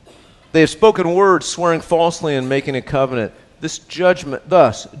have spoken words, swearing falsely and making a covenant.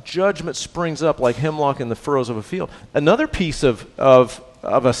 Thus, judgment springs up like hemlock in the furrows of a field. Another piece of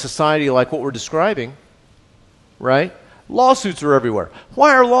a society like what we're describing, right? Lawsuits are everywhere.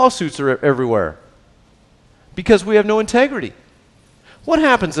 Why are lawsuits everywhere? Because we have no integrity. What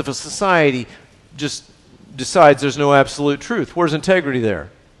happens if a society just decides there's no absolute truth? Where's integrity there?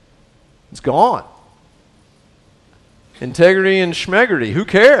 It's gone. Integrity and schmegrity, who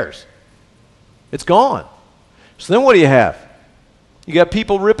cares? It's gone. So then what do you have? You got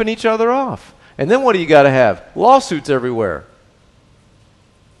people ripping each other off. And then what do you got to have? Lawsuits everywhere.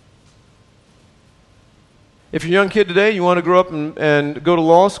 If you're a young kid today, you want to grow up and go to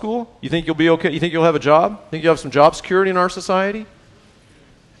law school, you think you'll be okay? You think you'll have a job? Think you'll have some job security in our society?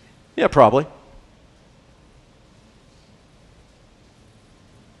 Yeah, probably.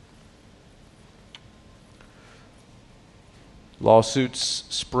 Lawsuits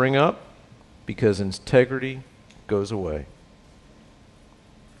spring up because integrity goes away.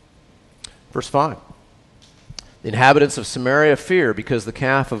 Verse 5. The inhabitants of Samaria fear because the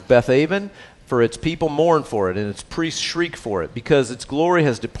calf of Bethaven, for its people mourn for it, and its priests shriek for it, because its glory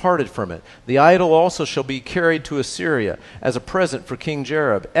has departed from it. The idol also shall be carried to Assyria as a present for King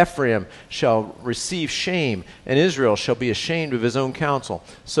Jareb. Ephraim shall receive shame, and Israel shall be ashamed of his own counsel.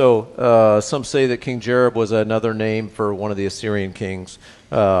 So some say that King Jareb was another name for one of the Assyrian kings.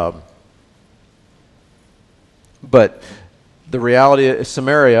 But the reality is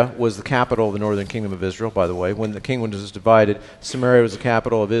Samaria was the capital of the northern kingdom of Israel, by the way. When the kingdom was divided, Samaria was the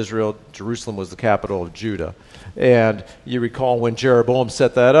capital of Israel, Jerusalem was the capital of Judah. And you recall when Jeroboam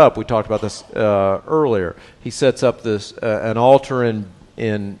set that up, we talked about this earlier. He sets up this an altar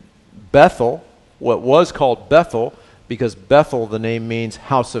in Bethel, what was called Bethel, because Bethel, the name means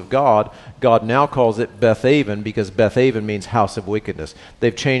house of God. God now calls it Bethaven because Bethaven means house of wickedness.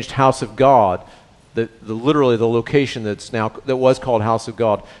 They've changed house of God. Literally the location that was called house of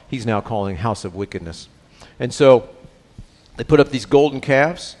God, he's now calling house of wickedness. And so they put up these golden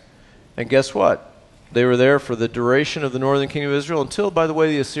calves, and guess what? They were there for the duration of the northern kingdom of Israel until, by the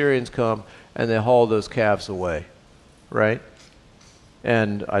way, the Assyrians come and they haul those calves away, right?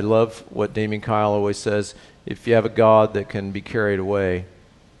 And I love what Damien Kyle always says, if you have a God that can be carried away,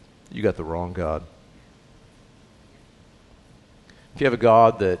 you got the wrong God. If you have a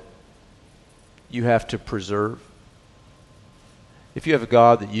God that you have to preserve, if you have a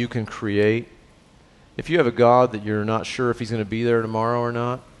God that you can create, if you have a God that you're not sure if he's going to be there tomorrow or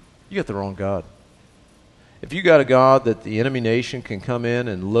not, you got the wrong God. If you got a God that the enemy nation can come in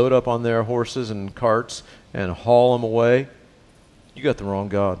and load up on their horses and carts and haul them away, you got the wrong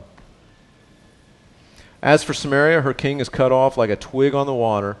God. As for Samaria, her king is cut off like a twig on the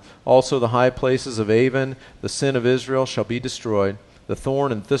water. Also the high places of Avon, the sin of Israel, shall be destroyed. The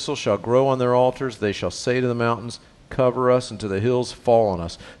thorn and thistle shall grow on their altars. They shall say to the mountains, cover us, and to the hills, fall on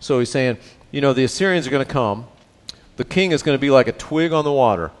us. So he's saying, the Assyrians are going to come. The king is going to be like a twig on the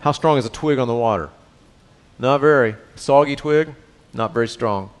water. How strong is a twig on the water? Not very. Soggy twig? Not very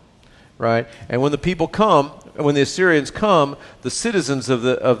strong. Right? And when the people come, when the Assyrians come, the citizens of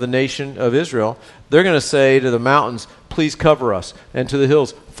the nation of Israel, they're going to say to the mountains, please cover us, and to the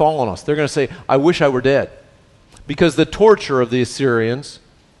hills, fall on us. They're going to say, I wish I were dead. Because the torture of the Assyrians,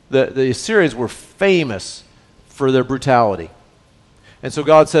 the Assyrians were famous for their brutality. And so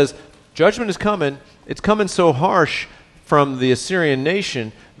God says, judgment is coming. It's coming so harsh from the Assyrian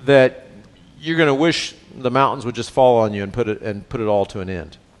nation that you're going to wish the mountains would just fall on you and put it all to an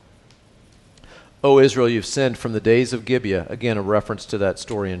end. O Israel, you've sinned from the days of Gibeah. Again, a reference to that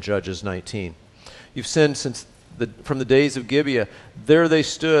story in Judges 19. You've sinned from the days of Gibeah. There they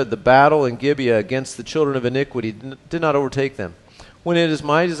stood, the battle in Gibeah against the children of iniquity did not overtake them. When it is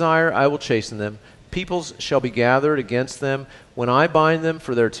my desire, I will chasten them. Peoples shall be gathered against them. When I bind them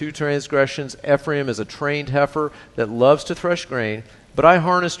for their two transgressions, Ephraim is a trained heifer that loves to thresh grain, but I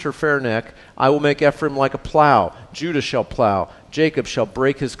harnessed her fair neck. I will make Ephraim like a plow. Judah shall plow. Jacob shall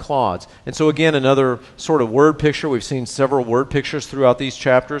break his clods. And so again, another sort of word picture. We've seen several word pictures throughout these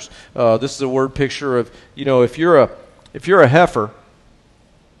chapters. This is a word picture of, if you're a heifer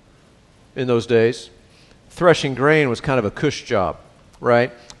in those days, threshing grain was kind of a cush job,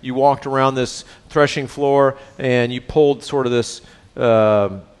 right? You walked around this threshing floor and you pulled sort of this,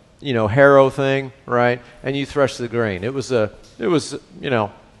 harrow thing, right? And you threshed the grain. It was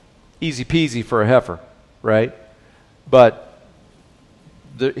easy peasy for a heifer, right? But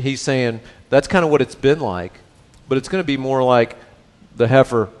he's saying that's kind of what it's been like, but it's going to be more like the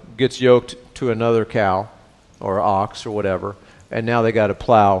heifer gets yoked to another cow or ox or whatever, and now they got to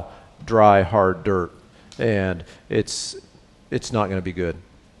plow dry, hard dirt, and it's not going to be good.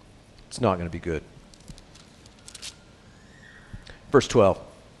 It's not going to be good. Verse 12.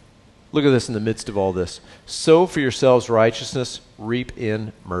 Look at this in the midst of all this. Sow for yourselves righteousness, reap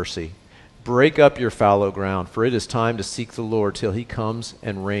in mercy. Break up your fallow ground, for it is time to seek the Lord till he comes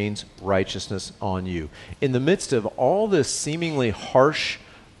and rains righteousness on you. In the midst of all this seemingly harsh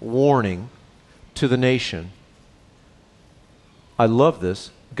warning to the nation, I love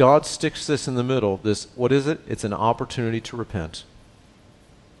this. God sticks this in the middle. What is it? It's an opportunity to repent.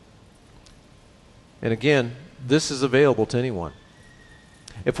 And again, this is available to anyone.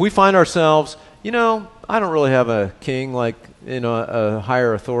 If we find ourselves, I don't really have a king like, a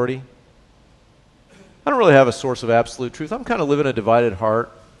higher authority. I don't really have a source of absolute truth. I'm kind of living a divided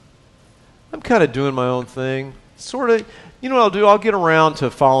heart. I'm kind of doing my own thing. Sort of, what I'll do? I'll get around to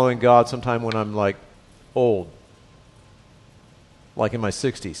following God sometime when I'm old. Like in my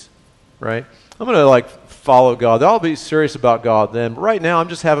 60s, right? I'm going to follow God. I'll be serious about God then. But right now, I'm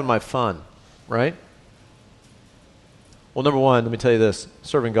just having my fun, right? Well, number one, let me tell you this.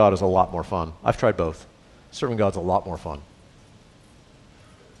 Serving God is a lot more fun. I've tried both. Serving God's a lot more fun.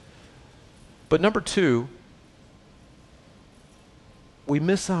 But number two, we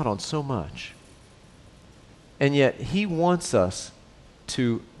miss out on so much. And yet, he wants us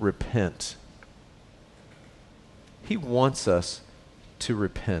to repent. He wants us to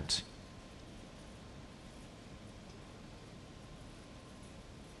repent.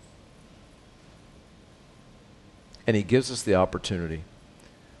 And he gives us the opportunity.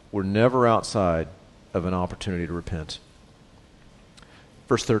 We're never outside of an opportunity to repent.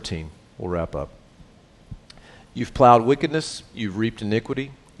 Verse 13, we'll wrap up. You've plowed wickedness, you've reaped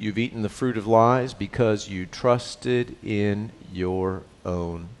iniquity, you've eaten the fruit of lies because you trusted in your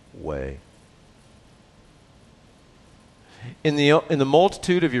own way. In the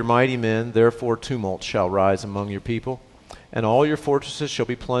multitude of your mighty men, therefore tumult shall rise among your people, and all your fortresses shall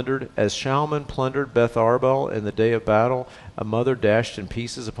be plundered, as Shalman plundered Beth Arbel in the day of battle, a mother dashed in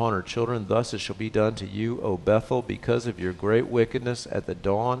pieces upon her children. Thus it shall be done to you, O Bethel, because of your great wickedness. At the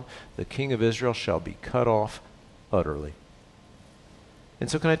dawn, the king of Israel shall be cut off utterly. And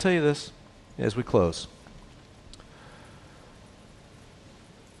so can I tell you this as we close?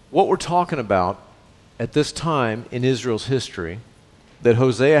 What we're talking about at this time in Israel's history, that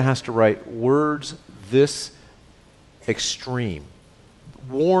Hosea has to write words this extreme,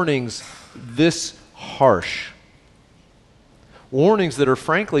 warnings this harsh, warnings that are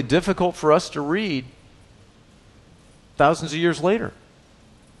frankly difficult for us to read thousands of years later.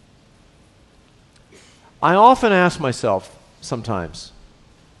 I often ask myself sometimes,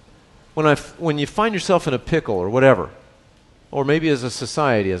 when you find yourself in a pickle or whatever, or maybe as a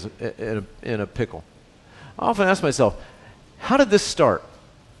society in a pickle, I often ask myself, how did this start?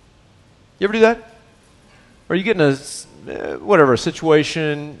 You ever do that? Or you get in a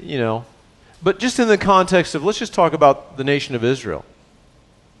situation, but just in the context of, let's just talk about the nation of Israel.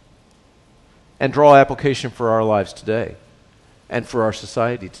 and draw application for our lives today and for our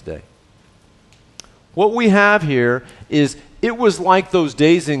society today. What we have here is, it was like those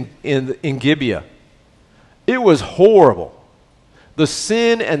days in Gibeah. It was horrible. The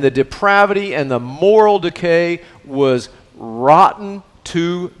sin and the depravity and the moral decay was rotten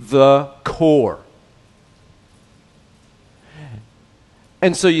to the core.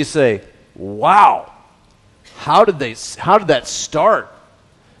 And so you say, wow, how did that start?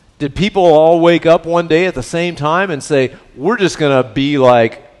 Did people all wake up one day at the same time and say, we're just going to be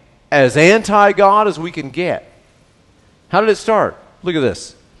like as anti-God as we can get? How did it start? Look at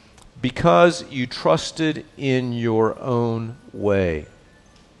this. Because you trusted in your own way.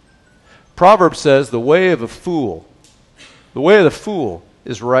 Proverbs says the way of the fool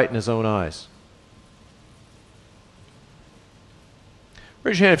is right in his own eyes.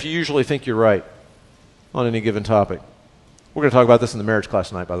 Raise your hand if you usually think you're right on any given topic. We're going to talk about this in the marriage class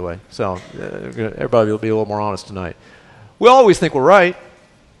tonight, by the way. So everybody will be a little more honest tonight. We always think we're right.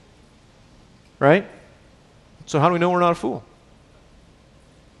 Right? So how do we know we're not a fool?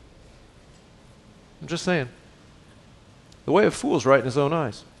 I'm just saying. The way of a fool is right in his own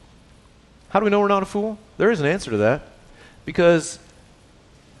eyes. How do we know we're not a fool? There is an answer to that. Because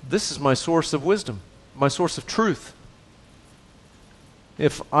this is my source of wisdom, my source of truth.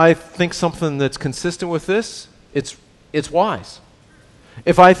 If I think something that's consistent with this, it's wise.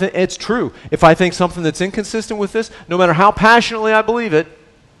 If I think it's true. If I think something that's inconsistent with this, no matter how passionately I believe it,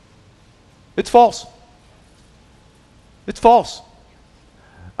 it's false. It's false.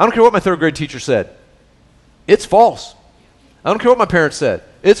 I don't care what my third grade teacher said. It's false. I don't care what my parents said.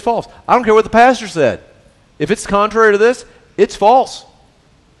 It's false. I don't care what the pastor said. If it's contrary to this, it's false.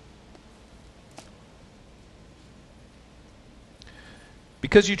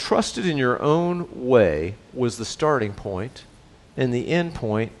 Because you trusted in your own way was the starting point, and the end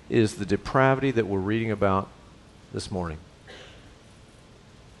point is the depravity that we're reading about this morning.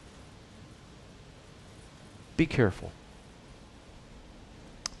 Be careful.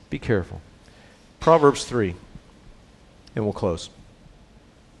 Be careful. Proverbs 3, and we'll close.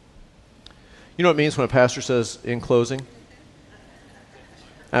 You know what it means when a pastor says, in closing?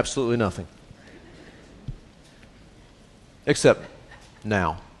 Absolutely nothing. Except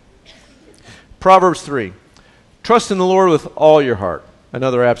now. Proverbs 3. Trust in the Lord with all your heart.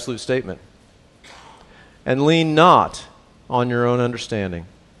 Another absolute statement. And lean not on your own understanding.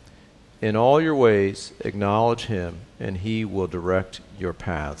 In all your ways acknowledge him, and he will direct your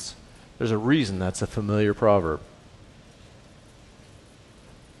paths. There's a reason that's a familiar proverb.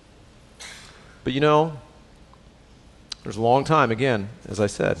 But you know, there's a long time, again, as I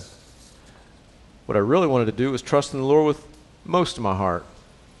said. What I really wanted to do was trust in the Lord with most of my heart,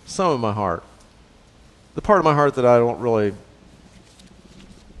 some of my heart. The part of my heart that I don't really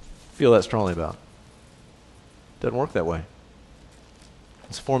feel that strongly about. Doesn't work that way.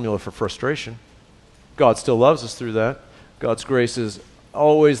 It's a formula for frustration. God still loves us through that. God's grace is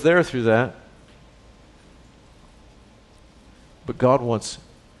always there through that. But God wants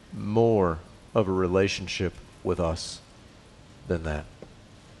more of a relationship with us than that.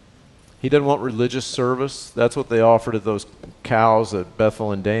 He doesn't want religious service. That's what they offered at those cows at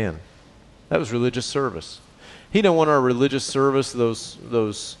Bethel and Dan. That was religious service. He didn't want our religious service,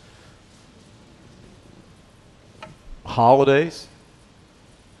 those holidays.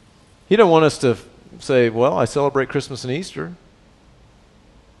 He didn't want us to say, well, I celebrate Christmas and Easter.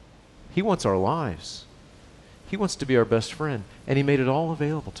 He wants our lives. He wants to be our best friend. And he made it all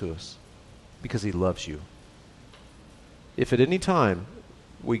available to us because he loves you. If at any time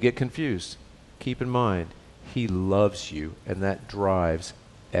we get confused, keep in mind, he loves you, and that drives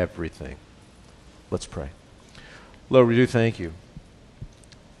everything. Let's pray. Lord, we do thank you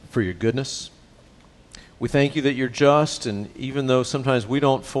for your goodness. We thank you that you're just, and even though sometimes we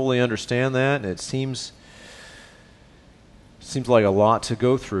don't fully understand that, and it seems like a lot to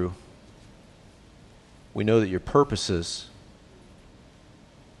go through, we know that your purposes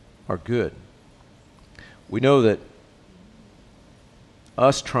are good. We know that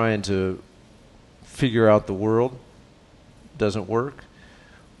us trying to figure out the world doesn't work.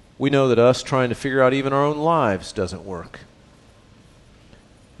 We know that us trying to figure out even our own lives doesn't work.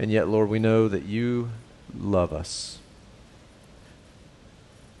 And yet, Lord, we know that you love us.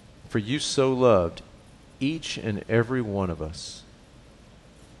 For you so loved each and every one of us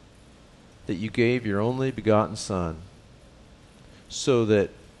that you gave your only begotten Son so that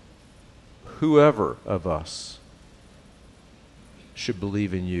whoever of us should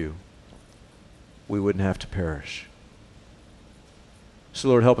believe in you, we wouldn't have to perish. So,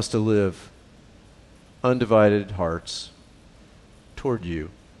 Lord, help us to live undivided hearts toward you.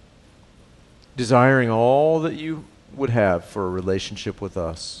 desiring all that you would have for a relationship with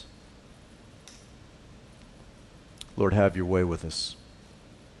us. Lord, have your way with us.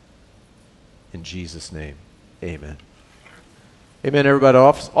 In Jesus' name, amen. Amen, everybody.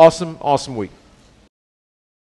 Awesome week.